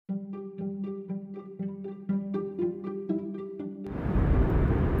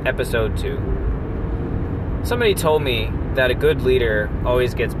episode 2. Somebody told me that a good leader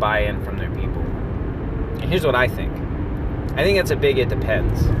always gets buy-in from their people. And here's what I think. I think that's a big it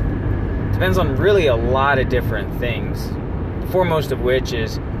depends. It depends on really a lot of different things. The foremost of which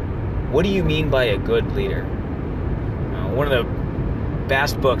is, what do you mean by a good leader? One of the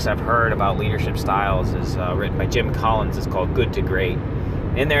best books I've heard about leadership styles is written by Jim Collins. It's called Good to Great.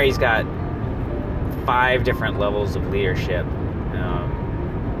 In there he's got 5 different levels of leadership,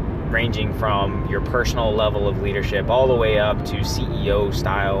 ranging from your personal level of leadership all the way up to CEO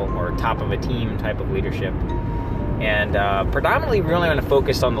style or top of a team type of leadership. And predominantly we're only going to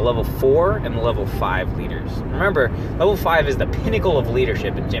focus on the level 4 and the level 5 leaders. Remember, level 5 is the pinnacle of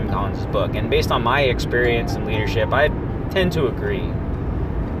leadership in Jim Collins' book. And based on my experience in leadership, I tend to agree.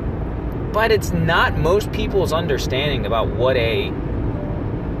 But it's not most people's understanding about what a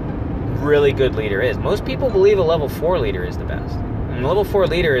really good leader is. Most people believe a level 4 leader is the best. And the level 4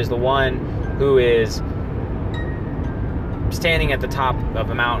 leader is the one who is standing at the top of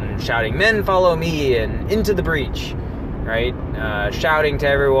a mountain shouting, "Men follow me," and "Into the breach," right? Shouting to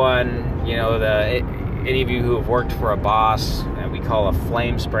everyone, any of you who have worked for a boss, we call a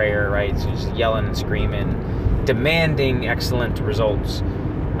flame sprayer, right? So just yelling and screaming, demanding excellent results,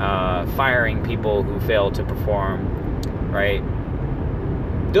 firing people who fail to perform, right?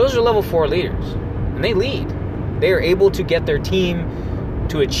 Those are level 4 leaders, and they lead. They are able to get their team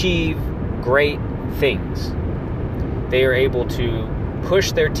to achieve great things. They are able to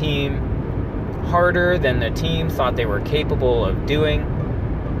push their team harder than the team thought they were capable of doing.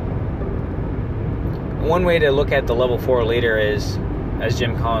 One way to look at the level 4 leader is, as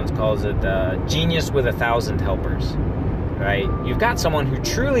Jim Collins calls it, the genius with 1,000 helpers, right? You've got someone who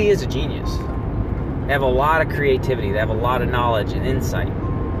truly is a genius. They have a lot of creativity. They have a lot of knowledge and insight.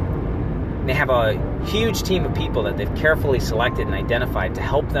 They have a huge team of people that they've carefully selected and identified to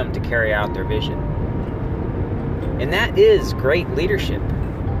help them to carry out their vision. And that is great leadership.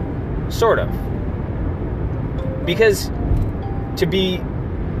 Sort of. Because to be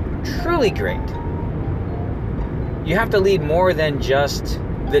truly great, you have to lead more than just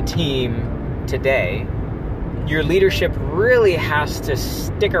the team today. Your leadership really has to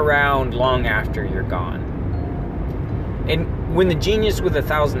stick around long after you're gone. And when the genius with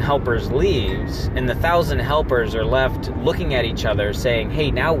 1,000 helpers leaves, and the 1,000 helpers are left looking at each other saying, "Hey,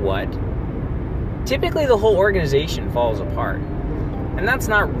 now what?" typically the whole organization falls apart. And that's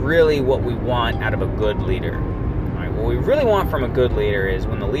not really what we want out of a good leader. All right, what we really want from a good leader is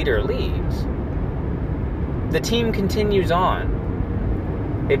when the leader leaves, the team continues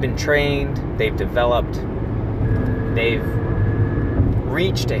on. They've been trained, they've developed, they've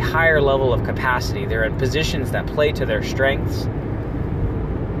reached a higher level of capacity. They're in positions that play to their strengths.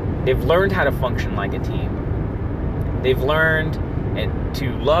 They've learned how to function like a team. They've learned to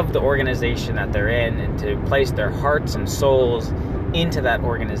love the organization that they're in and to place their hearts and souls into that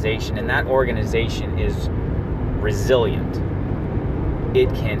organization. And that organization is resilient. It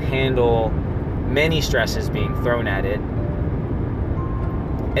can handle many stresses being thrown at it.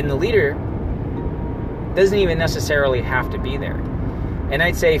 And the leader doesn't even necessarily have to be there. And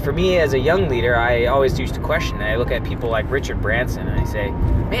I'd say for me as a young leader, I always used to question. I look at people like Richard Branson and I say,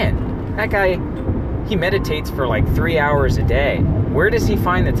 man, that guy, he meditates for like 3 hours a day. Where does he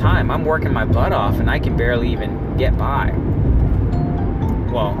find the time? I'm working my butt off and I can barely even get by.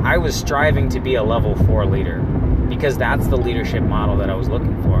 Well, I was striving to be a level 4 leader because that's the leadership model that I was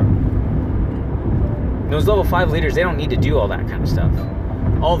looking for. Those level 5 leaders, they don't need to do all that kind of stuff.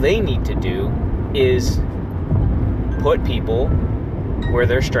 All they need to do is put people where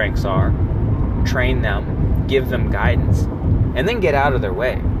their strengths are, train them, give them guidance, and then get out of their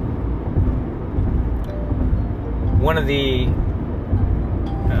way. One of the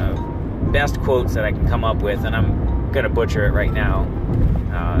best quotes that I can come up with, and I'm going to butcher it right now.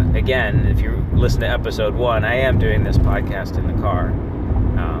 Again, if you listen to episode 1, I am doing this podcast in the car.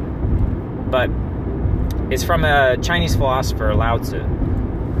 But it's from a Chinese philosopher, Lao Tzu.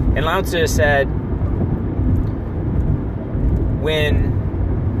 And Lao Tzu said, when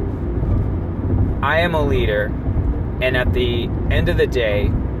I am a leader, and at the end of the day,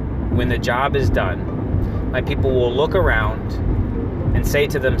 when the job is done, my people will look around and say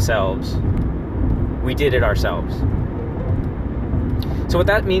to themselves, we did it ourselves. So what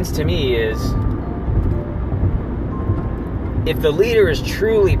that means to me is, if the leader is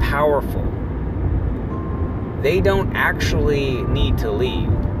truly powerful, they don't actually need to lead.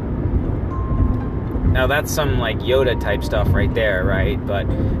 Now that's some like Yoda type stuff right there, right? But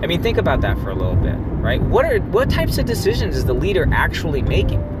I mean, think about that for a little bit, right? What types of decisions is the leader actually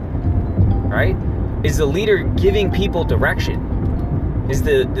making, right? Is the leader giving people direction? Is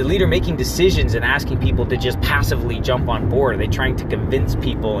the leader making decisions and asking people to just passively jump on board? Are they trying to convince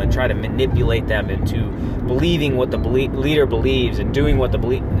people and try to manipulate them into believing what the leader believes and doing what the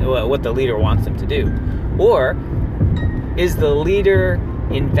leader wants them to do? Or is the leader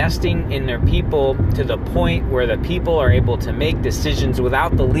investing in their people to the point where the people are able to make decisions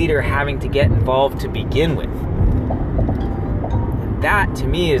without the leader having to get involved to begin with? That, to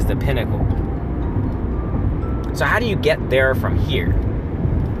me, is the pinnacle. So how do you get there from here?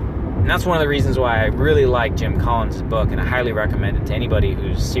 And that's one of the reasons why I really like Jim Collins' book, and I highly recommend it to anybody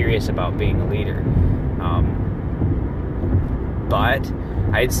who's serious about being a leader. But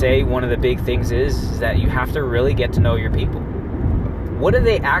I'd say one of the big things is that you have to really get to know your people. What are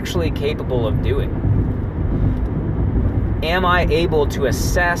they actually capable of doing? Am I able to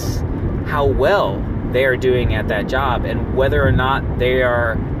assess how well they are doing at that job and whether or not they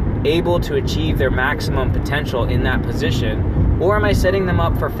are able to achieve their maximum potential in that position, or am I setting them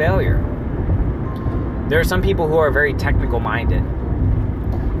up for failure? There are some people who are very technical minded,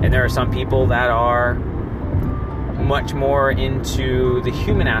 and there are some people that are much more into the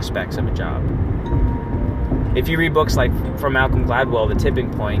human aspects of a job. If you read books like from Malcolm Gladwell, The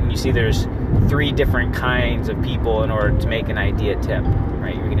Tipping Point, you see there's 3 different kinds of people in order to make an idea tip,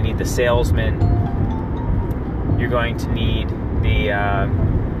 right? You're going to need the salesman, you're going to need the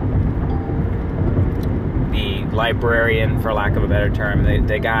librarian, for lack of a better term,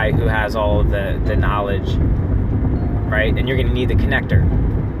 the guy who has all of the knowledge, right? And you're going to need the connector,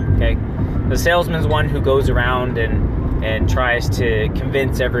 okay? The salesman's one who goes around and tries to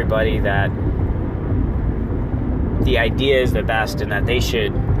convince everybody that the idea is the best and that they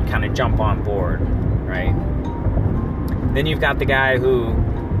should kind of jump on board, right? Then you've got the guy who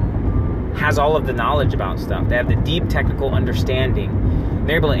has all of the knowledge about stuff. They have the deep technical understanding.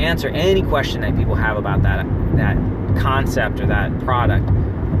 They're able to answer any question that people have about that concept or that product.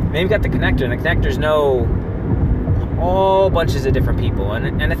 Then you've got the connector, and the connectors know all bunches of different people.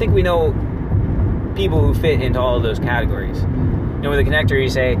 And I think we know people who fit into all of those categories. You know, with a connector, you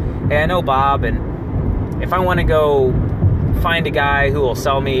say, hey, I know Bob, and if I want to go find a guy who will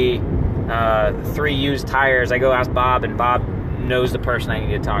sell me 3 used tires, I go ask Bob, and Bob knows the person I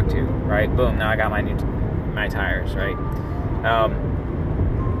need to talk to, right? Boom, now I got my tires, right?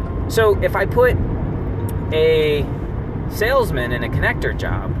 So if I put a salesman in a connector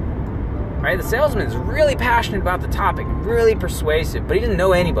job, right? The salesman is really passionate about the topic, really persuasive, but he doesn't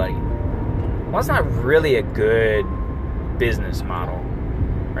know anybody. Well, that's not really a good business model,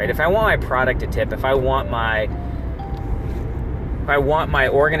 right? If I want my product to tip, if I want my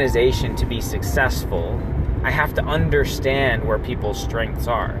organization to be successful, I have to understand where people's strengths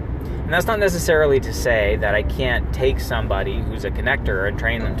are. And that's not necessarily to say that I can't take somebody who's a connector and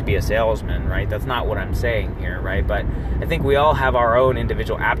train them to be a salesman, right? That's not what I'm saying here, right? But I think we all have our own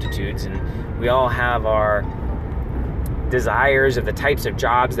individual aptitudes, and we all have our desires of the types of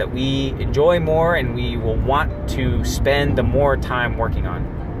jobs that we enjoy more and we will want to spend the more time working on,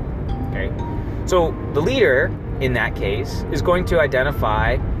 okay? So the leader, in that case, is going to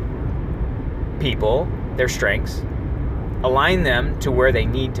identify people, their strengths, align them to where they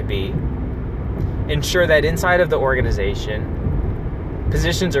need to be, ensure that inside of the organization,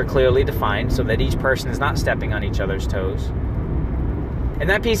 positions are clearly defined so that each person is not stepping on each other's toes. And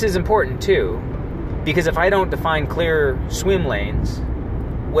that piece is important too, because if I don't define clear swim lanes,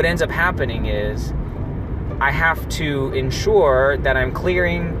 what ends up happening is I have to ensure that I'm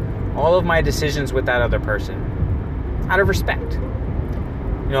clearing all of my decisions with that other person out of respect.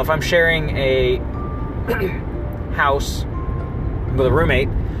 You know, if I'm sharing a house with a roommate,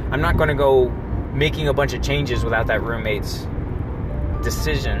 I'm not going to go making a bunch of changes without that roommate's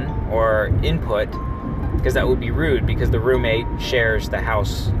decision or input, because that would be rude, because the roommate shares the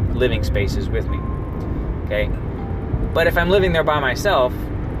house living spaces with me, okay? But if I'm living there by myself,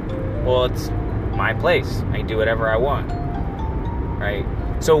 well, it's my place. I do whatever I want, right?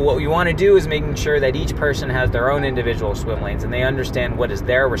 So what we want to do is making sure that each person has their own individual swim lanes and they understand what is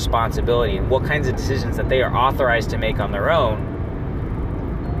their responsibility and what kinds of decisions that they are authorized to make on their own.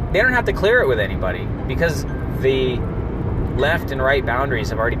 They don't have to clear it with anybody because the left and right boundaries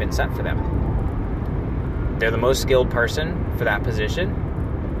have already been set for them. They're the most skilled person for that position.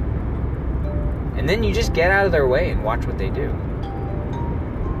 And then you just get out of their way and watch what they do.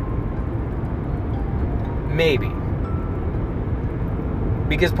 Maybe.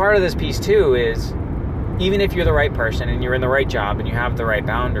 Because part of this piece too is, even if you're the right person and you're in the right job and you have the right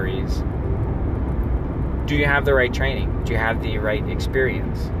boundaries, do you have the right training? Do you have the right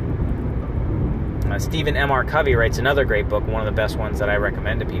experience? Stephen M.R. Covey writes another great book, one of the best ones that I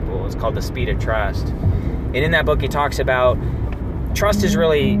recommend to people. It's called The Speed of Trust. And in that book, he talks about trust is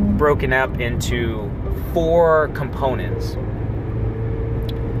really broken up into 4 components.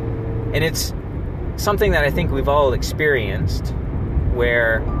 And it's something that I think we've all experienced,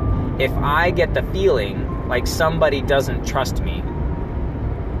 where if I get the feeling like somebody doesn't trust me,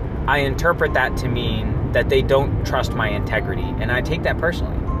 I interpret that to mean that they don't trust my integrity, and I take that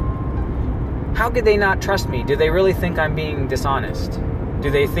personally. How could they not trust me? Do they really think I'm being dishonest?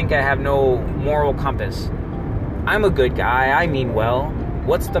 Do they think I have no moral compass? I'm a good guy, I mean well.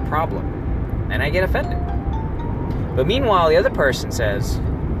 What's the problem? And I get offended. But meanwhile, the other person says,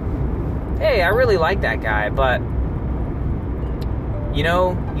 hey, I really like that guy, but you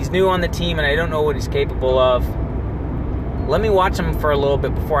know, he's new on the team and I don't know what he's capable of. Let me watch him for a little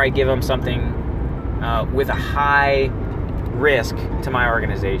bit before I give him something with a high risk to my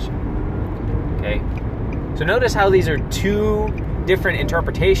organization. Okay? So notice how these are 2 different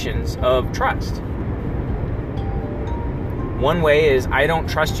interpretations of trust. One way is, I don't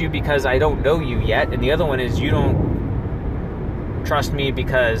trust you because I don't know you yet, and the other one is, you don't trust me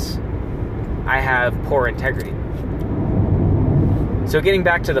because I have poor integrity. So getting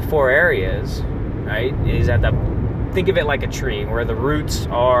back to the 4 areas, right, is think of it like a tree, where the roots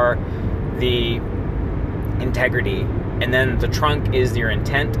are the integrity, and then the trunk is your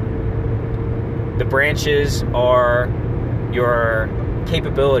intent. The branches are your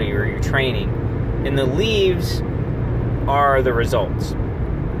capability or your training, and the leaves are the results.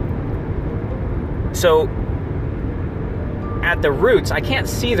 So at the roots, I can't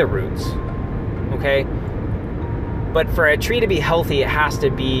see the roots, okay? But for a tree to be healthy, it has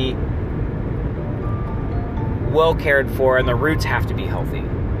to be well cared for, and the roots have to be healthy.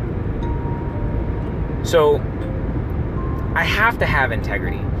 So I have to have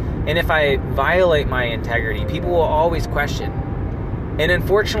integrity. And if I violate my integrity, people will always question. And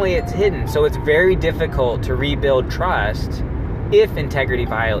unfortunately, it's hidden. So it's very difficult to rebuild trust if integrity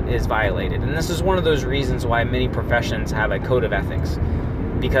is violated. And this is one of those reasons why many professions have a code of ethics.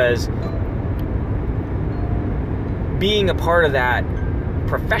 Because being a part of that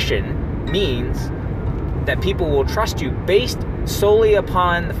profession means that people will trust you based solely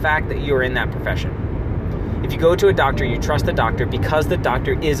upon the fact that you're in that profession. If you go to a doctor, you trust the doctor because the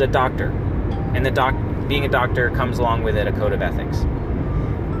doctor is a doctor. And being a doctor comes along with it a code of ethics.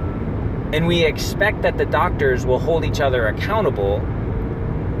 And we expect that the doctors will hold each other accountable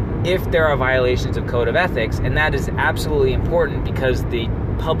if there are violations of code of ethics, and that is absolutely important because the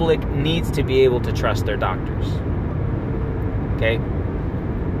public needs to be able to trust their doctors. Okay?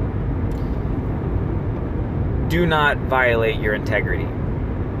 Do not violate your integrity.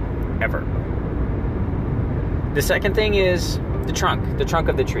 Ever. The second thing is the trunk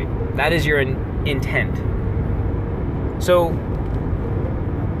of the tree. That is your intent. So,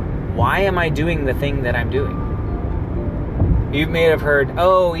 why am I doing the thing that I'm doing? You may have heard,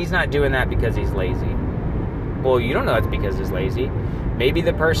 oh, he's not doing that because he's lazy. Well, you don't know it's because he's lazy. Maybe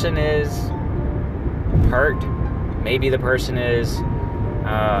the person is hurt. Maybe the person is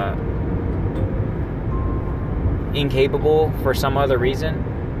incapable for some other reason.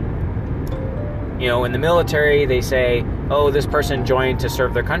 You know, in the military, they say, oh, this person joined to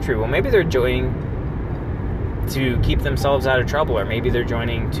serve their country. Well, maybe they're joining to keep themselves out of trouble, or maybe they're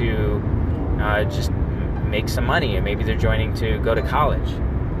joining to just make some money, and maybe they're joining to go to college.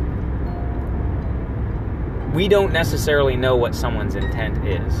 We don't necessarily know what someone's intent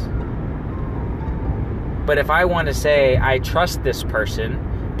is. But if I want to say, I trust this person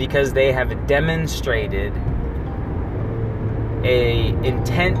because they have demonstrated a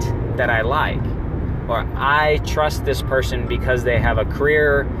intent that I like, or I trust this person because they have a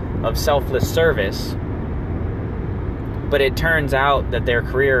career of selfless service, but it turns out that their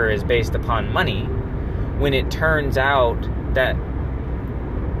career is based upon money, when it turns out that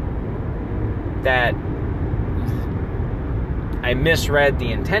I misread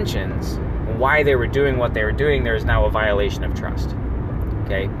the intentions, why they were doing what they were doing, there is now a violation of trust.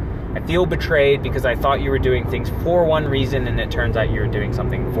 Okay? I feel betrayed because I thought you were doing things for one reason, and it turns out you were doing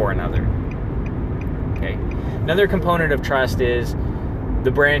something for another. Okay? Another component of trust is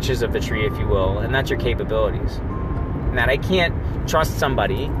the branches of the tree, if you will, and that's your capabilities. And that I can't trust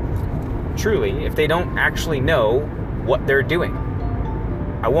somebody, truly, if they don't actually know what they're doing.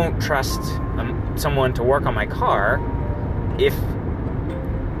 I won't trust someone to work on my car if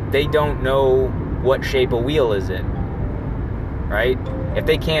they don't know what shape a wheel is in, right? If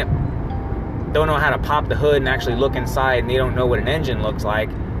they don't know how to pop the hood and actually look inside, and they don't know what an engine looks like,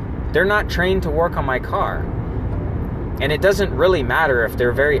 they're not trained to work on my car. And it doesn't really matter if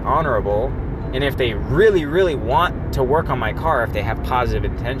they're very honorable, and if they really, really want to work on my car, if they have positive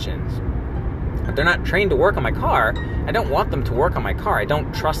intentions. If they're not trained to work on my car, I don't want them to work on my car. I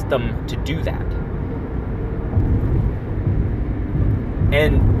don't trust them to do that.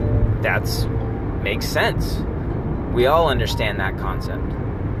 And that makes sense. We all understand that concept.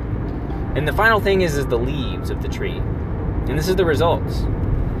 And the final thing is the leaves of the tree. And this is the results.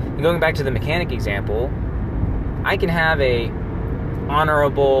 And going back to the mechanic example, I can have a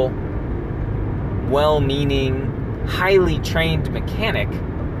honorable, well-meaning, highly trained mechanic,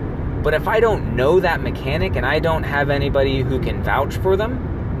 but if I don't know that mechanic and I don't have anybody who can vouch for them,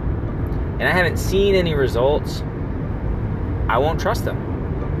 and I haven't seen any results, I won't trust them.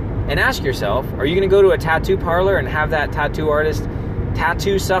 And ask yourself, are you going to go to a tattoo parlor and have that tattoo artist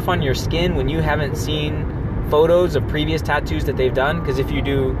tattoo stuff on your skin when you haven't seen photos of previous tattoos that they've done? Because if you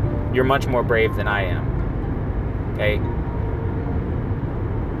do, you're much more brave than I am. Okay?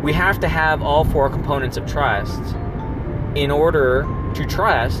 We have to have all four components of trust in order to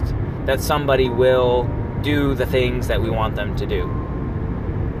trust that somebody will do the things that we want them to do.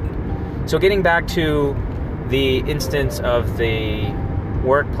 So getting back to the instance of the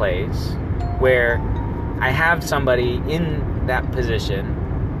workplace where I have somebody in that position,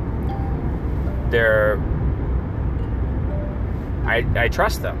 I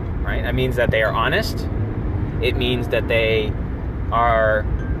trust them, right? That means that they are honest. It means that they are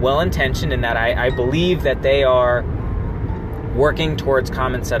well-intentioned and that I believe that they are working towards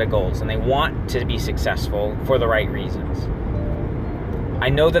common set of goals and they want to be successful for the right reasons. I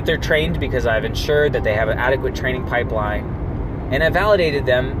know that they're trained because I've ensured that they have an adequate training pipeline, and I validated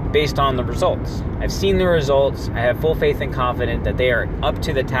them based on the results. I've seen the results. I have full faith and confidence that they are up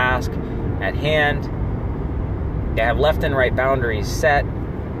to the task at hand. They have left and right boundaries set.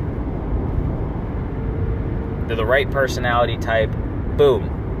 They're the right personality type. Boom.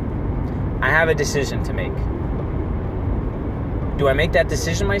 I have a decision to make. Do I make that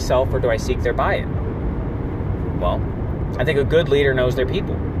decision myself or do I seek their buy-in? Well, I think a good leader knows their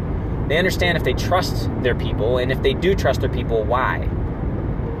people. They understand if they trust their people, and if they do trust their people, why?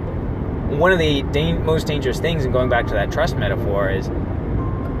 One of the most dangerous things, and going back to that trust metaphor, is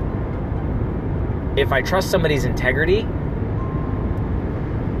if I trust somebody's integrity,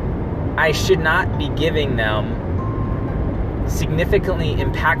 I should not be giving them significantly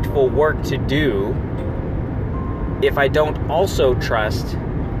impactful work to do if I don't also trust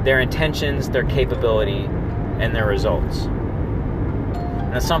their intentions, their capability, and their results.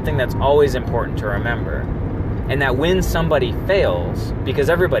 And that's something that's always important to remember. And that when somebody fails, because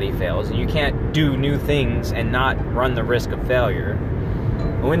everybody fails, and you can't do new things and not run the risk of failure,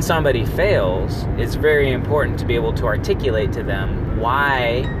 when somebody fails, it's very important to be able to articulate to them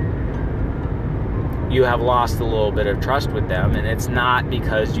why you have lost a little bit of trust with them, and it's not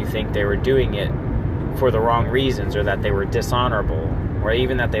because you think they were doing it for the wrong reasons or that they were dishonorable or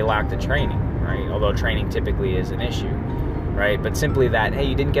even that they lacked the training, right? Although training typically is an issue, right? But simply that, hey,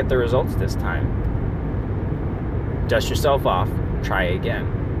 you didn't get the results this time. Dust yourself off, try again.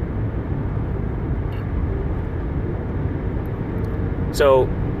 So,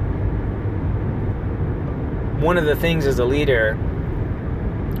 one of the things as a leader,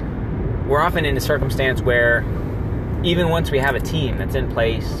 we're often in a circumstance where even once we have a team that's in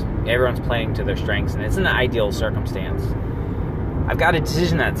place, everyone's playing to their strengths, and it's an ideal circumstance, I've got a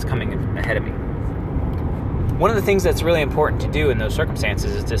decision that's coming ahead of me. One of the things that's really important to do in those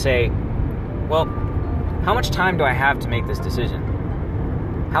circumstances is to say, well, how much time do I have to make this decision?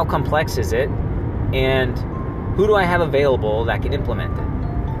 How complex is it? And who do I have available that can implement it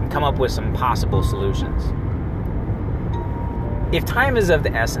and come up with some possible solutions? If time is of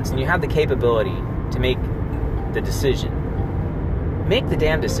the essence and you have the capability to make the decision, make the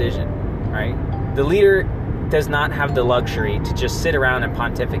damn decision, right? The leader does not have the luxury to just sit around and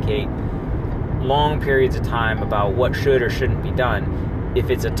pontificate long periods of time about what should or shouldn't be done. If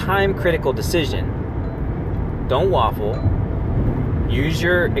it's a time-critical decision, don't waffle. Use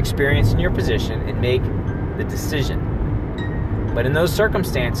your experience in your position and make the decision. But in those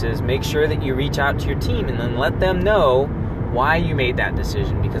circumstances, make sure that you reach out to your team and then let them know why you made that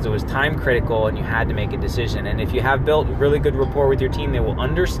decision, because it was time critical and you had to make a decision. And if you have built really good rapport with your team, they will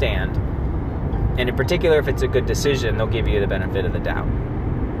understand. And in particular, if it's a good decision, they'll give you the benefit of the doubt.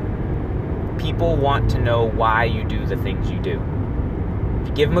 People want to know why you do the things you do. If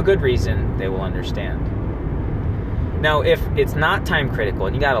you give them a good reason, they will understand. Now, if it's not time critical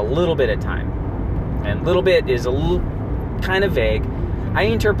and you got a little bit of time, and little bit is a little kind of vague, I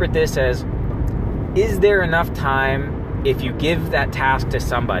interpret this as, is there enough time? If you give that task to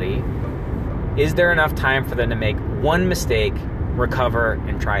somebody, is there enough time for them to make one mistake, recover,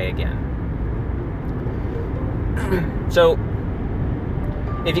 and try again? So,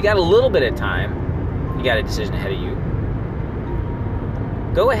 If you got a little bit of time, you got a decision ahead of you,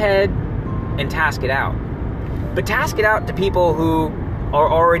 go ahead and task it out. But task it out to people who are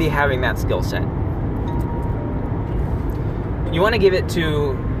already having that skill set. You want to give it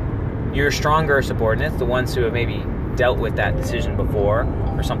to your stronger subordinates, the ones who have maybe dealt with that decision before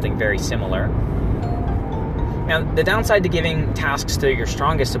or something very similar. Now, the downside to giving tasks to your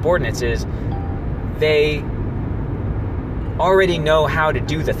strongest subordinates is they already know how to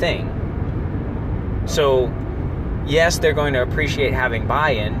do the thing. So, yes, they're going to appreciate having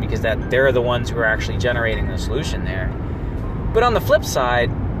buy-in because that they're the ones who are actually generating the solution there. But on the flip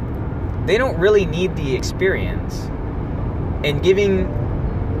side, they don't really need the experience. And giving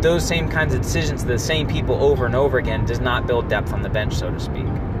those same kinds of decisions to the same people over and over again does not build depth on the bench, so to speak.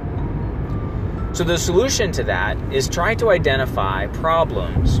 So the solution to that is try to identify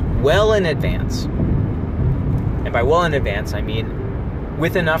problems well in advance. And by well in advance, I mean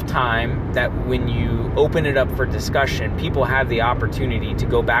with enough time that when you open it up for discussion, people have the opportunity to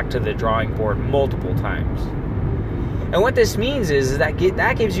go back to the drawing board multiple times. And what this means is that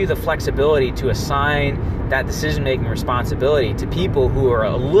that gives you the flexibility to assign that decision-making responsibility to people who are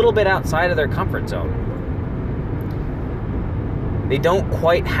a little bit outside of their comfort zone. They don't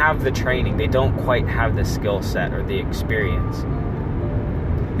quite have the training, they don't quite have the skill set or the experience.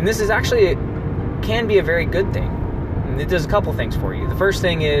 And this is actually, can be a very good thing. And it does a couple things for you. The first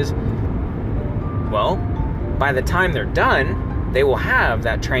thing is, well, by the time they're done, they will have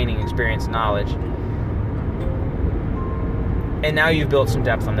that training, experience, knowledge. And now you've built some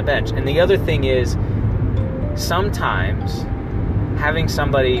depth on the bench. And the other thing is, sometimes having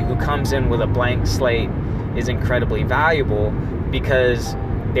somebody who comes in with a blank slate is incredibly valuable because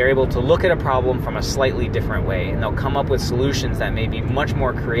they're able to look at a problem from a slightly different way, and they'll come up with solutions that may be much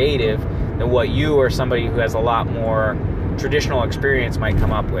more creative than what you or somebody who has a lot more traditional experience might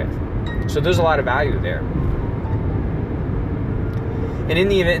come up with. So there's a lot of value there. And in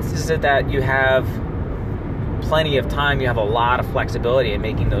the event that you have plenty of time, you have a lot of flexibility in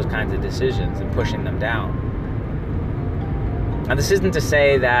making those kinds of decisions and pushing them down. Now, this isn't to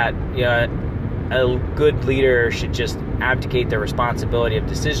say that a good leader should just abdicate their responsibility of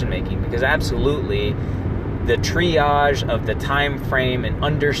decision making, because absolutely the triage of the time frame and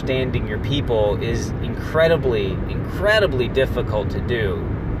understanding your people is incredibly difficult to do.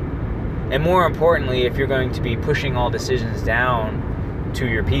 And more importantly, if you're going to be pushing all decisions down to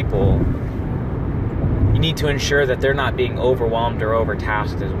your people, you need to ensure that they're not being overwhelmed or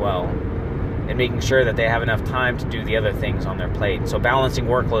overtasked as well, and making sure that they have enough time to do the other things on their plate. So balancing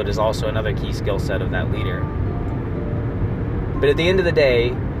workload is also another key skill set of that leader. But at the end of the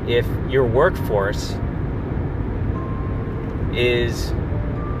day, if your workforce is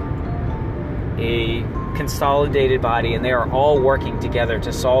a consolidated body and they are all working together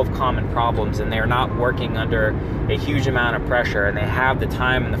to solve common problems, and they are not working under a huge amount of pressure, and they have the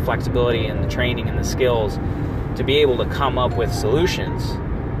time and the flexibility and the training and the skills to be able to come up with solutions,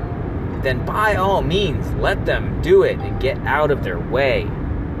 then by all means, let them do it and get out of their way.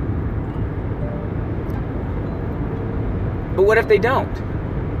 But what if they don't?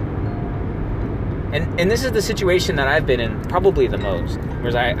 And this is the situation that I've been in probably the most,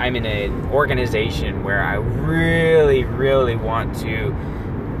 whereas I'm in an organization where I really want to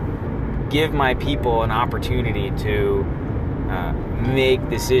give my people an opportunity to make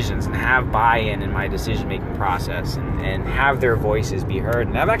decisions and have buy-in in my decision-making process, and have their voices be heard.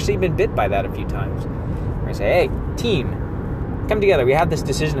 And I've actually been bit by that a few times, where I say, hey, team, come together. We have this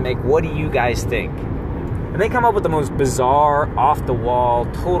decision to make. What do you guys think? And they come up with the most bizarre, off-the-wall,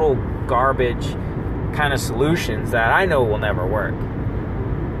 total garbage kind of solutions that I know will never work.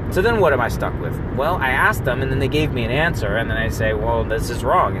 So then what am I stuck with? Well, I asked them, and then they gave me an answer, and then I say, well, this is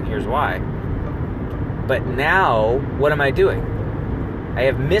wrong, and here's why. But now, what am I doing? I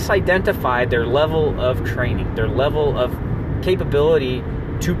have misidentified their level of training, their level of capability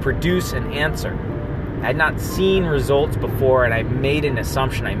to produce an answer. I had not seen results before, and I made an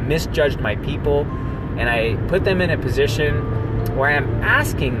assumption. I misjudged my people, and I put them in a position where I am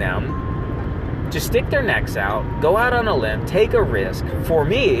asking them to stick their necks out, go out on a limb, take a risk for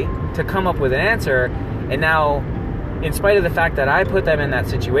me to come up with an answer. And now, in spite of the fact that I put them in that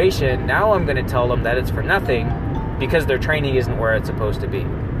situation, now I'm going to tell them that it's for nothing because their training isn't where it's supposed to be.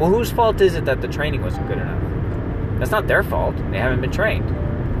 Well, whose fault is it that the training wasn't good enough? That's not their fault. They haven't been trained.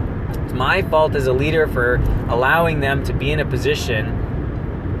 It's my fault as a leader for allowing them to be in a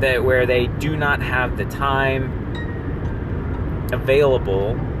position that where they do not have the time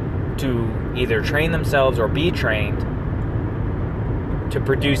available to either train themselves or be trained to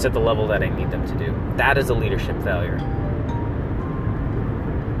produce at the level that I need them to do. That is a leadership failure.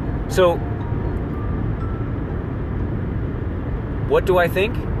 So, what do I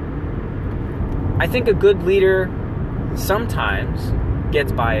think? I think a good leader sometimes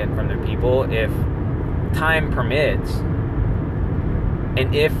gets buy-in from their people if time permits,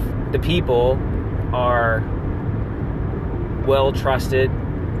 and if the people are well trusted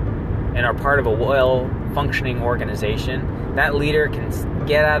and are part of a well-functioning organization. That leader can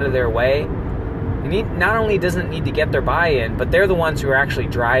get out of their way. He not only doesn't need to get their buy-in, but they're the ones who are actually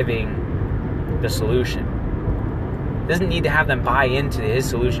driving the solution. Doesn't need to have them buy into his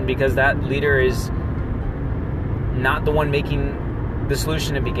solution because that leader is not the one making the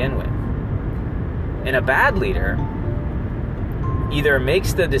solution to begin with. And a bad leader either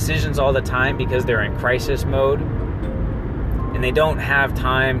makes the decisions all the time because they're in crisis mode and they don't have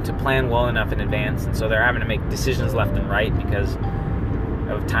time to plan well enough in advance, and so they're having to make decisions left and right because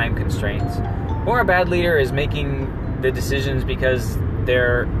of time constraints. Or a bad leader is making the decisions because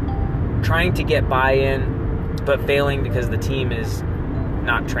they're trying to get buy-in but failing because the team is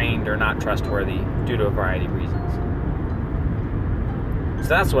not trained or not trustworthy due to a variety of reasons. So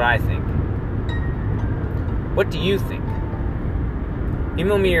that's what I think. What do you think?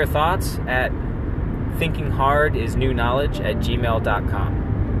 Email me your thoughts at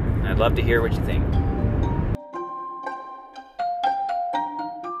thinkinghardisnewknowledge@gmail.com. I'd love to hear what you think.